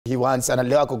once and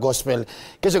leo ako gospel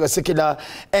kesho ka secular,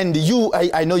 and you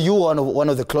I know you are one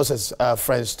of the closest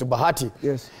friends to Bahati.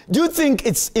 Yes. Do you think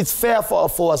it's fair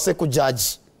for a secular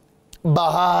judge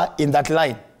Baha in that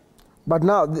line? But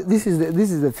now this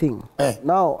is the thing.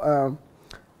 Now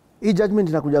hii judgment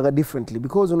inakujaga differently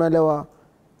because unaelewa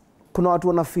kuna watu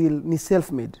wana feel ni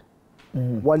self made.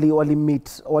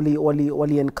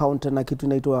 Wali encounter na kitu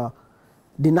inaitwa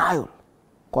denial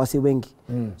kwa wasi wengi.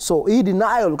 So hii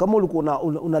denial kama ulikuwa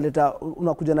unaleta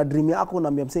unakuja na dream yako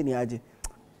unaambia mseni aje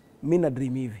mimi na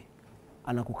dream hivi,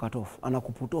 anakucut off,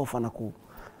 anakuput off,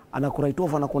 anakuwrite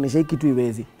off, anakuonesha hii kitu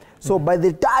iwezi. So by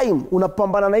the time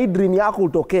unapambana na hii dream yako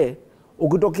utokee,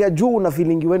 ukitokea juu una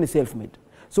feeling wewe ni self made.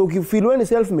 So ukifeel wewe ni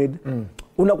self made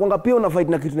unakuanga pia una fight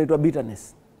na kitu inaitwa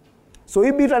bitterness. So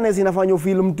hii bitterness inafanya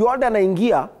feel mtu yote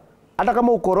anaingia hata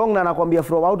kama uko wrong na anakuambia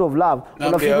from out of love,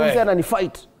 una feel mse ana ni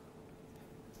fight.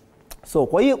 So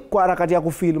kwa hiyo kwa harakati ya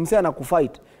kufeel mse ana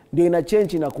kufight ndio ina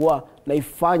change inakuwa na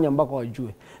ifanya mpaka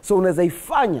wajue. So unaweza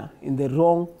ifanya in the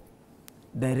wrong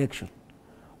direction.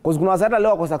 Because kuna watu leo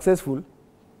wako successful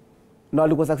na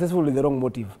walikuwa successful with the wrong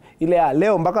motive. Ile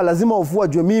leo mpaka lazima ufua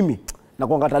jue mimi na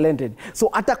kuanga talented. So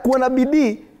atakuwa na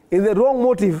bidii in the wrong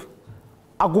motive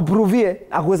akuprovie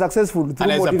akuwe successful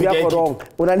through motive yako wrong.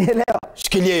 Unanielewa?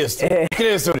 Shikilia hiyo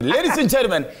story. Ladies and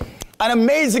gentlemen, an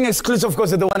amazing exclusive, of course,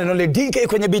 the one and only DK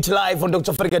Kwenye Beat live on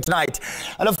Dr. Furi tonight.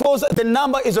 And of course, the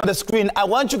number is on the screen. I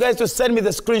want you guys to send me the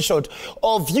screenshot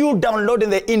of you downloading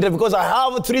the InDrive because I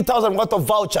have 3,000 worth of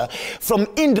voucher from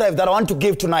InDrive that I want to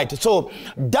give tonight. So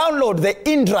download the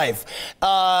InDrive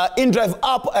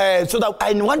app so that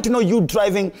I want to know you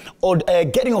driving or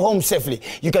getting home safely.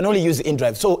 You can only use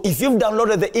InDrive. So if you've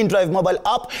downloaded the InDrive mobile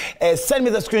app, send me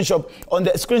the screenshot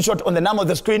on the number of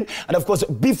the screen. And of course,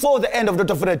 before the end of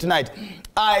Dr. Furi tonight,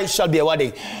 I shall be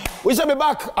awarding. We shall be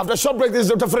back after a short break. This is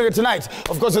Dr. Furi tonight.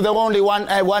 Of course, the only one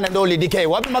and only DK.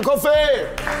 Wapi makofi?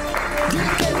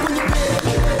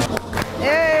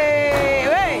 Hey,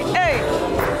 hey, hey,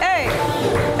 hey,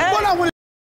 hey.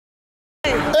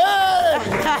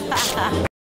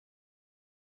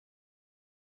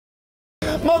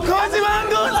 Mokozi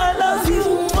wangu, I love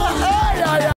you.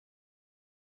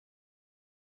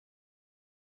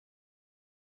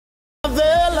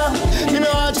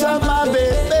 Nimewacha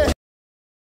mabebe.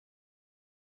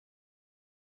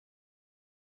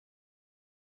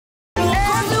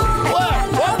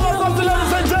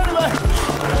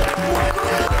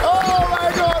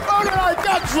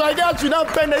 I got you now,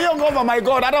 pende hiyo ngoma, my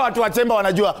God. Hata watu wa Chemba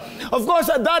wanajua. Of course,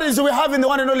 that is we have in the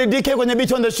one and only DK Kwenye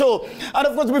Beat on the show. And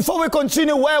of course, before we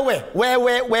continue, wewe.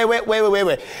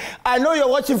 I know you're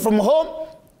watching from home.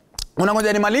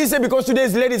 Because today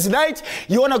is ladies' night,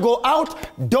 you want to go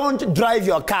out, don't drive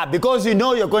your car because you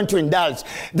know you're going to indulge.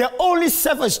 The only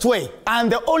safest way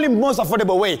and the only most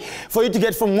affordable way for you to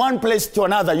get from one place to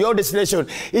another, your destination,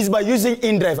 is by using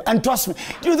InDrive. And trust me,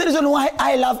 do you know the reason why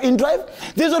I love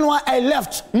InDrive? The reason why I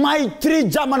left my 3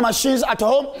 German machines at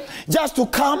home just to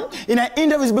come in an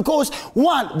InDrive is because,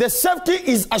 1, the safety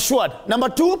is assured. Number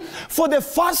 2, for the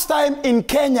first time in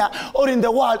Kenya or in the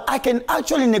world, I can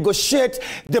actually negotiate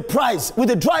the price with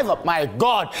the driver. My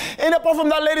God. And apart from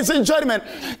that, ladies and gentlemen,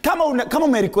 come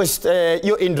on, may request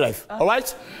your InDrive. All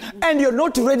right? And you're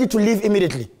not ready to leave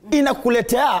immediately.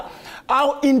 Inakuletea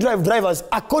our InDrive drivers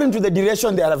according to the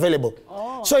duration they are available.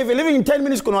 So if you're leaving in 10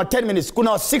 minutes, kuna 10 minutes,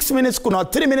 kuna 6 minutes, kuna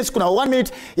 3 minutes, kuna 1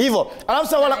 minute, hivyo.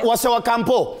 Alafu wasewa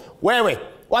kampo, wewe.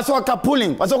 Wasiwaka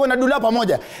pulling, wasiwaka nadula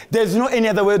pamoja. There's no any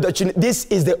other way that this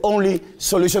is the only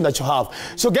solution that you have.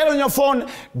 So get on your phone,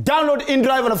 download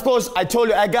InDrive, and of course, I told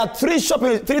you I got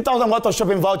 3,000 worth of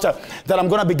shopping voucher that I'm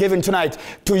going to be giving tonight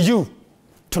to you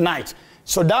tonight.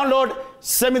 So download,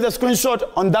 send me the screenshot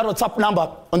on that WhatsApp number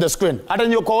on the screen. Hata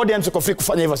nyo kwa audience uko free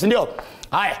kufanya hivyo, si ndio?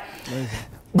 Haya.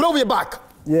 Bro, we're back.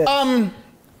 Yes.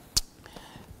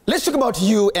 Let's talk about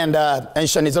you and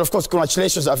Shanice. Of course,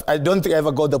 congratulations. I don't think I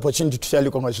ever got the opportunity to tell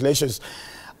you congratulations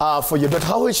for your daughter.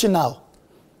 How old is she now?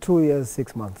 2 years,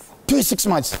 6 months. 2 years, 6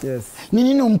 months? Yes. Ni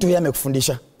nini mtu yeye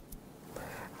amekufundisha?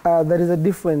 There is a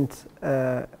different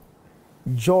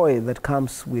joy that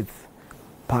comes with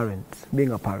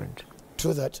being a parent.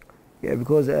 True that. Yeah,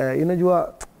 because you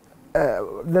know,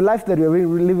 the life that we're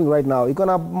living right now, you're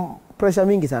gonna pressure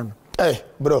mingi sana. Hey,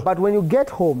 bro. But when you get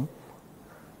home,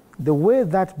 the way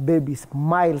that baby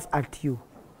smiles at you,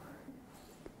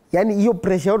 yani hiyo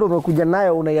pressure yote unakuja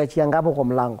nayo unaiachia ngapo kwa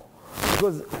mlango,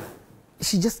 because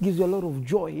she just gives you a lot of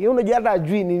joy. You unajua hata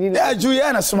ajui ni nini. Yeah, ajui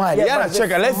yana smile, yana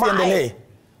cheka, let's endelee.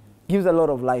 Gives a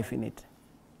lot of life in it.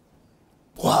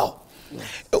 Wow.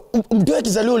 Mtu yake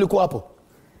kizalio ulikuwa hapo?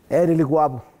 Nilikuwa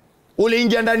hapo.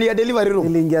 Uliingia ndani ya delivery room?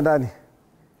 Niliingia ndani.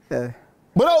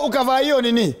 Bro, ukavaa hiyo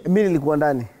nini? Mimi nilikuwa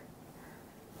ndani.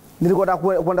 Nilikuwa nataka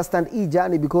understand hii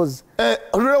journey because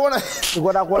unaona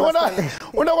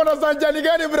journey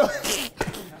gani bro?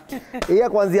 Iya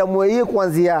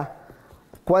kwanzia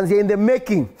in the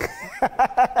making.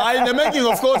 In the making,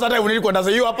 of course, hata unilikuwa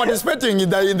you are participating in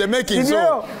the making.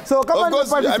 So kama of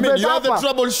course, I mean, you are the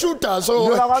troubleshooter.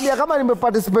 So nakwambia kama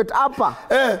nimeparticipate hapa,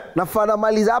 nafanya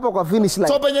maliza hapa kwa finish line.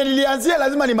 So penye nilianzia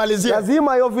lazima nimalizie.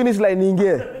 Lazima hiyo finish line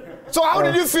ingie. So how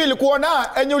did you feel kuona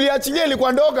enye uliachilia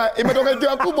ilikuwa ndoga imetoka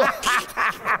ikiwa kubwa?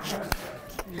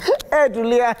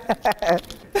 Tulia.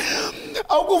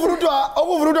 Au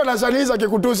kuvurutwa na Shaniza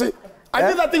kikutusi. I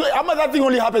think that thing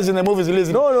only happens in the movies,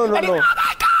 listen. No.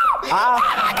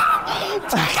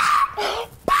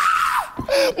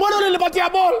 Mbona ulinipatia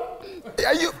ball?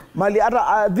 Mali hata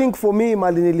I think for me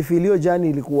mali nilifilio jani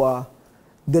ilikuwa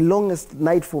the longest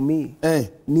night for me.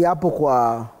 Ni hapo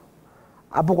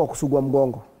kwa kusugua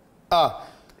mgongo.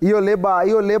 Hiyo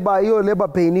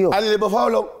labor pain hiyo. Ali labor for how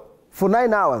long? For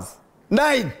 9 hours.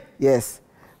 9? Yes.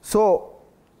 So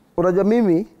unajua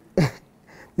mimi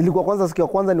nilikuwa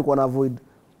kwanza nilikuwa na avoid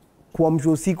kuamsha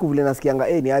usiku vile nasikianga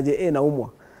ni aje naumwa.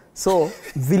 So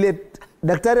vile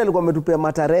daktari alikuwa ametupea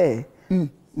matarehe,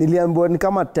 niliambiwa ni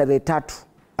kama tarehe 3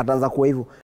 ataanza kuwa hivyo.